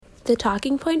The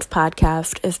Talking Points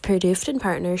podcast is produced in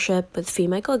partnership with F.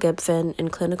 Michael Gibson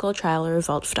and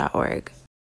clinicaltrialresults.org.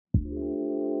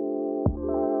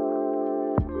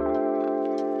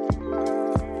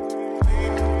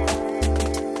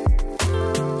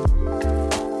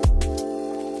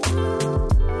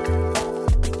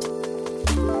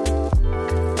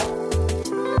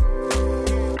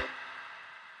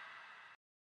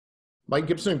 Mike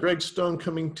Gibson and Greg Stone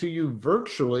coming to you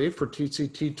virtually for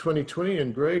TCT 2020.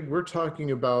 And Greg, we're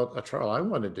talking about a trial I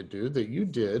wanted to do that you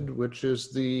did, which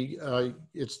is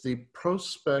it's the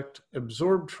Prospect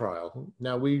Absorb trial.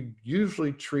 Now, we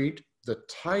usually treat the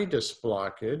Titus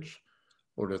blockage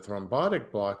or the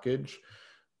thrombotic blockage,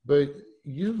 but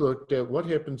you looked at what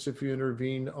happens if you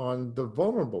intervene on the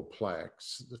vulnerable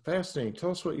plaques. Fascinating.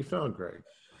 Tell us what you found, Greg.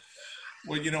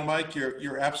 Well, you know, Mike,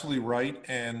 you're absolutely right,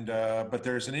 but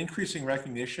there's an increasing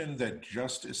recognition that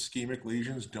just ischemic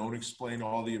lesions don't explain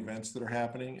all the events that are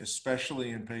happening,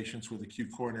 especially in patients with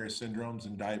acute coronary syndromes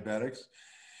and diabetics.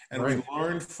 And Right. We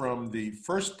learned from the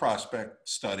first Prospect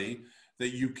study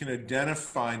that you can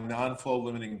identify non-flow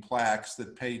limiting plaques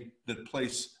that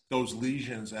place those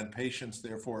lesions and patients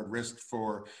therefore at risk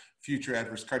for future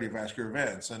adverse cardiovascular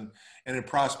events. And in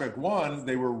Prospect 1,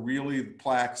 they were really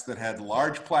plaques that had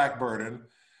large plaque burden,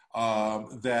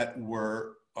 that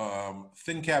were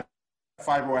thin cap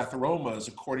fibroatheromas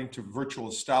according to virtual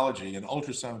histology and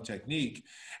ultrasound technique,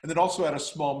 and that also had a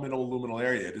small minimal luminal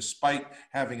area, despite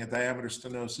having a diameter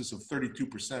stenosis of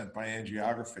 32% by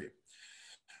angiography.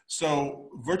 So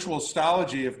virtual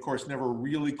histology, of course, never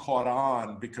really caught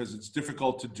on because it's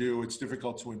difficult to do, it's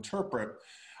difficult to interpret.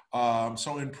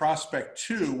 So in Prospect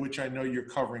 2, which I know you're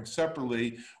covering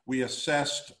separately, we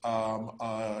assessed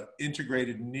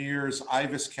integrated NIRS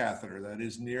IVUS catheter, that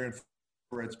is near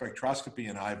infrared spectroscopy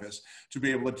in IVUS, to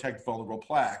be able to detect vulnerable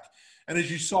plaque. And as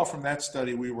you saw from that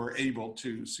study, we were able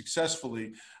to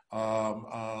successfully,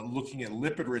 looking at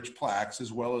lipid-rich plaques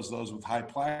as well as those with high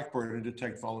plaque burden,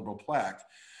 detect vulnerable plaque.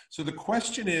 So the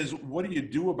question is, what do you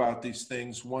do about these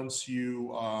things once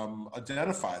you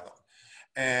identify them?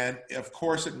 And of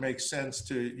course, it makes sense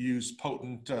to use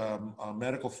potent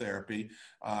medical therapy,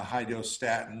 high-dose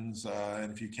statins,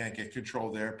 and if you can't get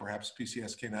control there, perhaps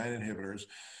PCSK9 inhibitors.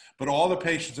 But all the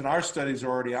patients in our studies are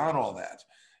already on all that,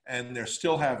 and they're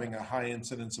still having a high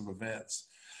incidence of events.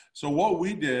 So what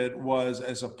we did was,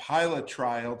 as a pilot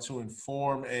trial to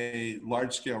inform a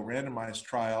large-scale randomized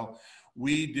trial,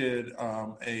 we did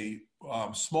a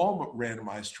small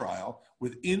randomized trial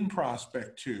within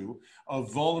Prospect 2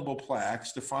 of vulnerable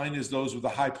plaques defined as those with a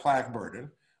high plaque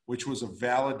burden, which was a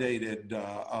validated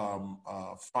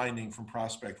finding from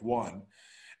Prospect 1.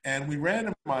 And we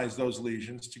randomized those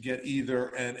lesions to get either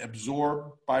an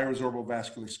absorbed bioresorbable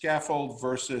vascular scaffold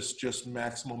versus just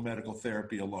maximal medical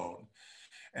therapy alone.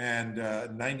 And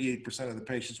 98% of the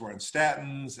patients were on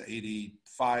statins,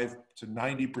 85 to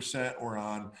 90% were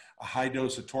on a high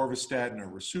dose of atorvastatin or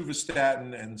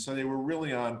rosuvastatin. And so they were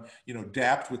really on,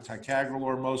 DAPT with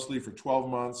ticagrelor mostly for 12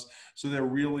 months. So they're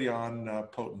really on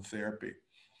potent therapy.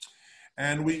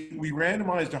 And we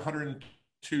randomized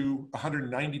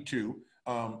 192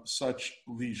 such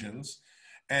lesions.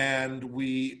 And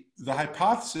the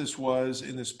hypothesis was,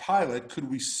 in this pilot, could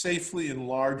we safely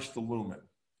enlarge the lumen?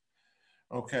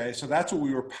 Okay, so that's what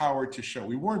we were powered to show.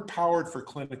 We weren't powered for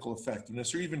clinical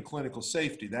effectiveness or even clinical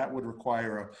safety. That would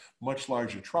require a much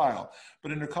larger trial.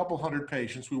 But in a couple hundred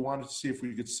patients, we wanted to see if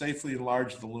we could safely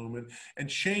enlarge the lumen and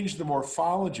change the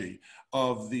morphology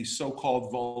of the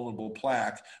so-called vulnerable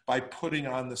plaque by putting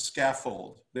on the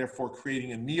scaffold, therefore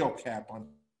creating a neocap on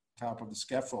top of the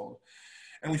scaffold.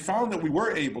 And we found that we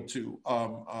were able to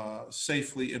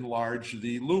safely enlarge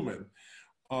the lumen.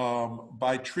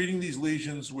 By treating these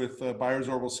lesions with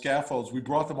bioresorbable scaffolds, we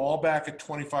brought them all back at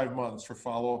 25 months for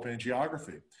follow-up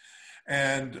angiography.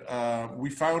 And we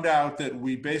found out that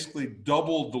we basically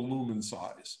doubled the lumen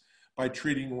size by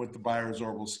treating with the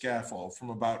bioresorbable scaffold from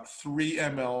about 3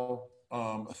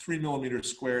 millimeters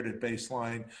squared at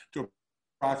baseline to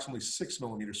approximately 6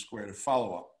 millimeters squared at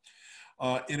follow-up.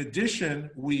 In addition,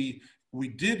 we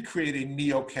did create a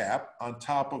neocap on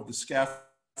top of the scaffold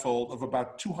of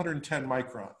about 210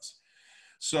 microns.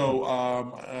 So,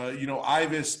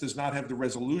 IVUS does not have the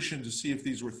resolution to see if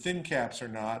these were thin caps or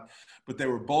not, but they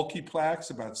were bulky plaques,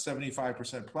 about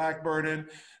 75% plaque burden.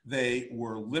 They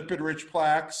were lipid-rich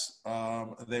plaques.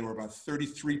 They were about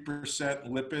 33%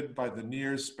 lipid by the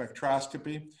NIRS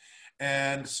spectroscopy.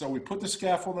 And so we put the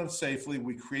scaffold on safely.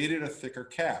 We created a thicker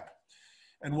cap.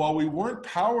 And while we weren't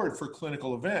powered for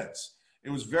clinical events, it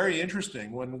was very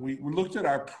interesting when we looked at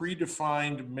our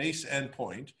predefined MACE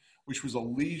endpoint, which was a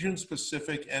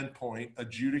lesion-specific endpoint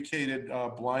adjudicated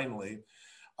blindly.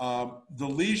 The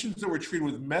lesions that were treated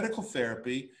with medical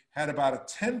therapy had about a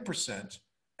 10%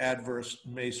 adverse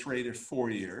MACE rate at 4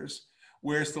 years,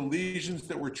 whereas the lesions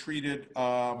that were treated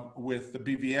with the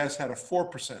BVS had a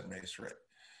 4% MACE rate.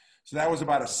 So that was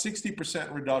about a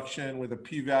 60% reduction with a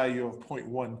p-value of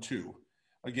 0.12.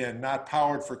 Again, not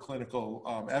powered for clinical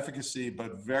efficacy,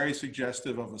 but very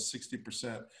suggestive of a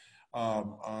 60%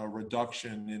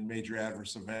 reduction in major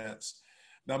adverse events.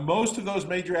 Now, most of those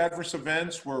major adverse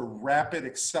events were rapid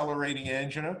accelerating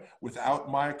angina without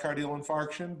myocardial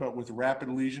infarction, but with rapid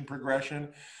lesion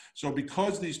progression. So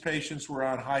because these patients were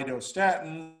on high-dose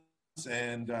statins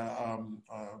and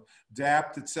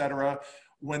DAPT, et cetera,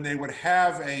 when they would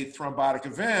have a thrombotic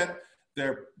event,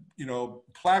 their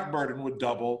plaque burden would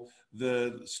double.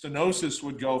 The stenosis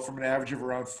would go from an average of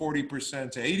around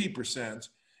 40% to 80%.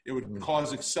 It would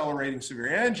cause accelerating severe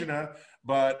angina,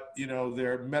 but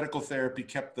their medical therapy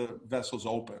kept the vessels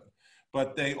open.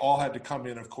 But they all had to come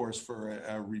in, of course, for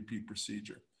a repeat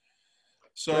procedure.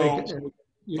 So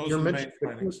those are the main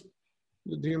findings.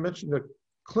 You mentioned the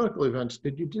clinical events.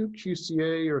 Did you do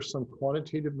QCA or some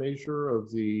quantitative measure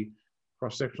of the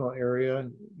cross-sectional area?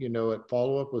 At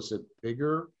follow-up, was it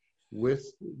bigger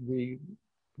with the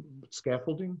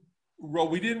scaffolding? Well,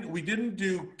 we didn't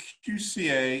do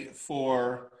QCA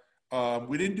for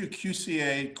we didn't do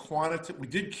QCA quantitative. We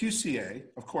did QCA,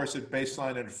 of course, at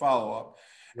baseline and follow-up,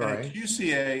 and right. at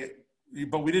QCA,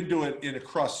 but we didn't do it in a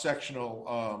cross-sectional,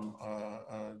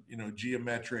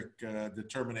 geometric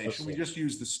determination. We just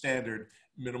used the standard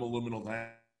minimal luminal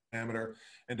diameter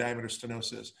and diameter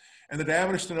stenosis. And the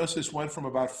diameter stenosis went from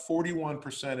about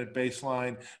 41% at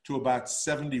baseline to about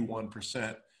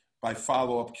 71% by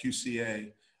follow-up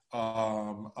QCA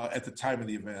at the time of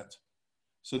the event.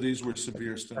 So these were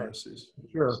severe stenoses.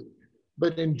 Sure.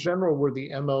 But in general, were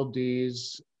the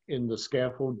MLDs in the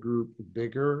scaffold group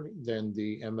bigger than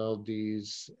the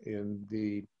MLDs in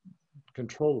the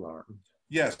control arm?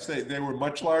 Yes, they were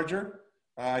much larger.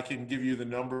 I can give you the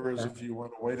numbers if you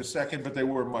want to wait a second, but they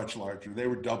were much larger. They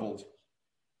were doubled.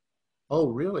 Oh,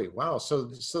 really? Wow. So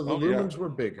the lumens were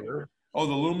bigger. Oh,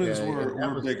 the lumens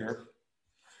were bigger.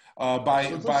 By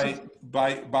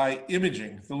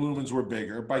imaging, the lumens were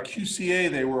bigger. By QCA,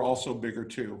 they were also bigger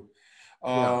too.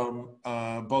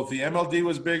 Both the MLD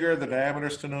was bigger, the diameter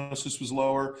stenosis was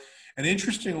lower, and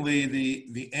interestingly,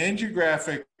 the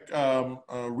angiographic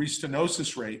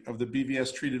restenosis rate of the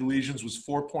BVS treated lesions was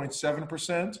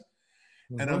 4.7%,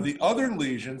 and of the other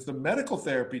lesions, the medical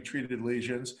therapy treated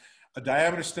lesions, a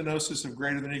diameter stenosis of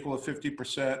greater than or equal to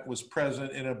 50% was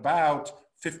present in about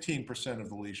 15% of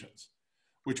the lesions,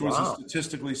 which was a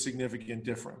statistically significant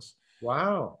difference.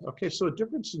 Wow. Okay, so a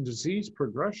difference in disease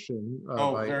progression.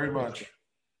 Very much.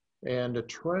 And a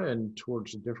trend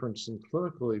towards a difference in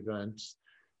clinical events.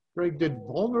 Greg, did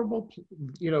vulnerable,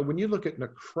 when you look at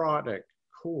necrotic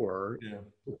core,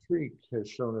 Patrick has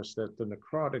shown us that the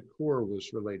necrotic core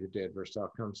was related to adverse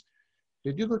outcomes.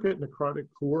 Did you look at necrotic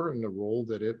core and the role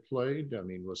that it played? I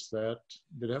mean,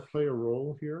 did that play a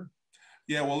role here?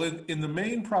 Yeah, well, in the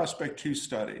main Prospect 2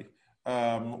 study,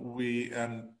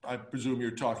 and I presume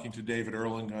you're talking to David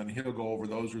Erlangen, he'll go over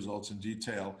those results in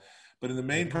detail. But in the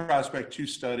main Prospect 2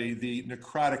 study, the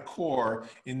necrotic core,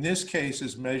 in this case,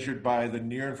 is measured by the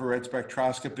near-infrared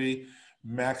spectroscopy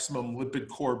maximum lipid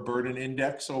core burden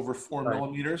index over 4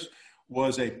 millimeters,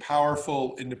 was a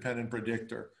powerful independent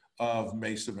predictor of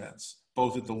MACE events,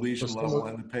 both at the lesion level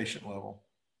and the patient level.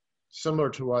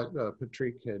 Similar to what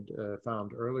Patrick had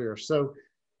found earlier. So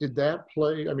did that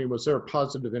play, I mean, was there a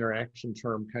positive interaction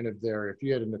term kind of there? If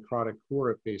you had a necrotic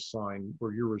core at baseline,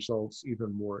 were your results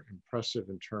even more impressive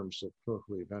in terms of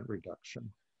clinical event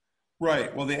reduction?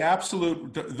 Right. Well,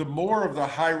 the more of the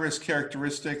high-risk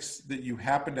characteristics that you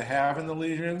happen to have in the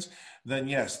lesions, then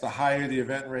yes, the higher the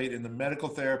event rate in the medical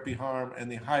therapy arm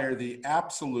and the higher the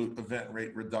absolute event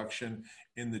rate reduction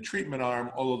in the treatment arm,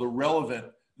 although the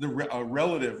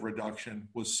relative reduction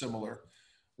was similar,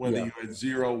 whether you had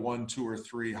 0, 1, 2, or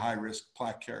 3 high-risk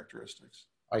plaque characteristics.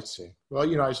 I see. Well,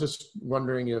 I was just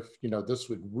wondering if, this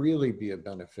would really be a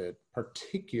benefit,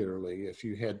 particularly if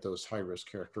you had those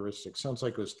high-risk characteristics. Sounds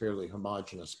like it was fairly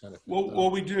homogeneous benefit. Well,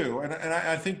 we do, and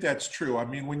I think that's true. I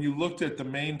mean, when you looked at the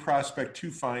main Prospect 2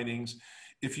 findings,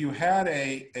 if you had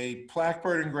a plaque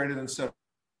burden greater than 70%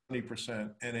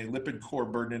 and a lipid core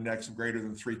burden index of greater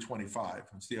than 325,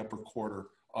 it's the upper quarter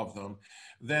of them,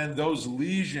 then those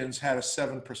lesions had a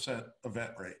 7%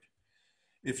 event rate.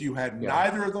 If you had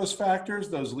neither of those factors,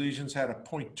 those lesions had a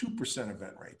 0.2%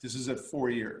 event rate. This is at 4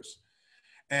 years.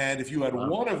 And if you had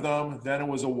one of them, then it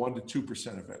was a 1 to 2%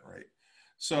 event rate.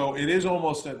 So it is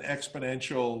almost an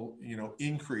exponential,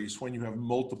 increase when you have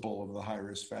multiple of the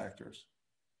high-risk factors.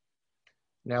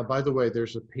 Now, by the way,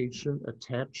 there's a patient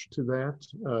attached to that,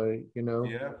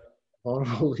 Yeah.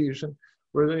 vulnerable lesion.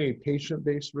 Were there any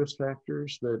patient-based risk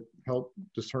factors that help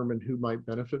determine who might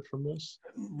benefit from this?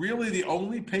 Really, the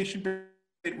only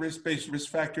patient-based risk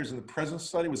factors in the present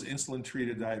study was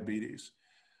insulin-treated diabetes.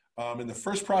 In the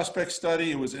first prospect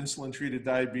study, it was insulin-treated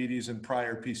diabetes and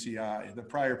prior PCI. The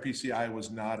prior PCI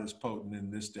was not as potent in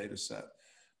this data set,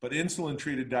 but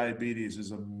insulin-treated diabetes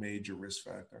is a major risk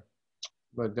factor.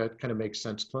 But that kind of makes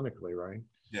sense clinically, right?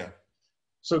 Yeah.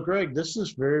 So Greg, this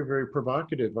is very, very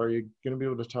provocative. Are you going to be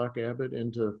able to talk Abbott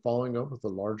into following up with a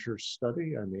larger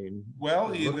study? I mean,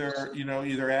 well,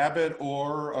 either Abbott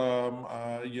or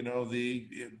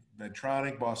the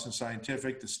Medtronic, Boston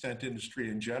Scientific, the stent industry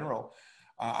in general.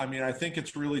 I mean, I think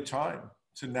it's really time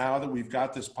to, now that we've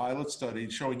got this pilot study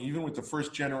showing even with the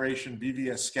first generation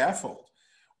BVS scaffold,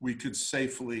 we could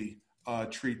safely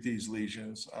treat these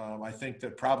lesions. I think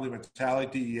that probably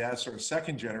metallic DES or a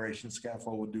second generation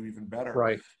scaffold would do even better.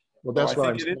 Right. Well, that's what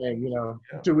I'm saying.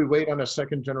 Do we wait on a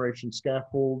second generation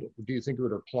scaffold? Do you think it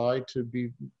would apply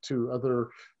to other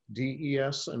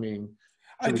DES? I mean,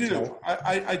 I do.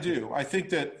 I do. I think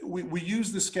that we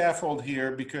use the scaffold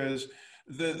here because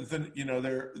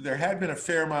there had been a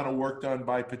fair amount of work done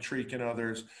by Patrick and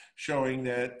others showing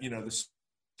that the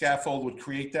scaffold would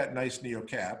create that nice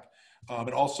neocap.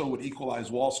 It also would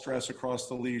equalize wall stress across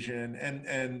the lesion,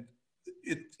 and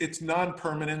its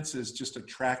non-permanence is just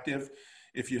attractive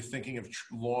if you're thinking of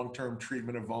long-term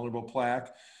treatment of vulnerable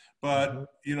plaque. But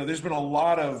there's been a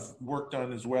lot of work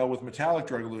done as well with metallic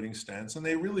drug-eluting stents, and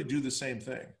they really do the same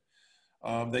thing.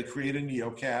 They create a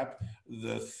neocap.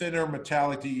 The thinner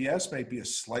metallic DES may be a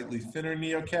slightly thinner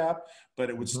neocap, but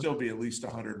it would still be at least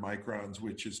 100 microns,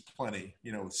 which is plenty,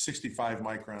 with 65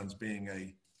 microns being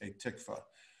a TICFA.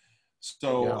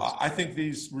 So yes. I think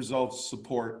these results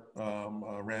support a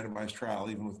randomized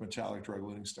trial, even with metallic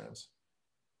drug-eluting stents.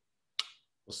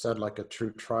 Well said, like a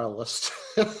true trialist.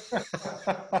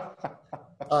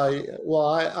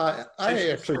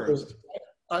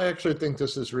 I actually think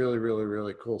this is really, really,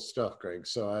 really cool stuff, Greg.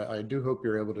 So I do hope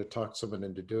you're able to talk someone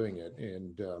into doing it.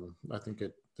 And I think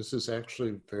this is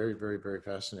actually very, very, very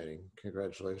fascinating.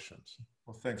 Congratulations.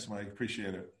 Well, thanks, Mike.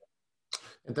 Appreciate it.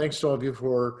 And thanks to all of you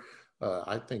for,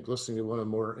 I think, listening to one of the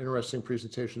more interesting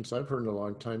presentations I've heard in a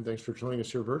long time. Thanks for joining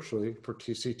us here virtually for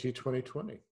TCT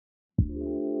 2020.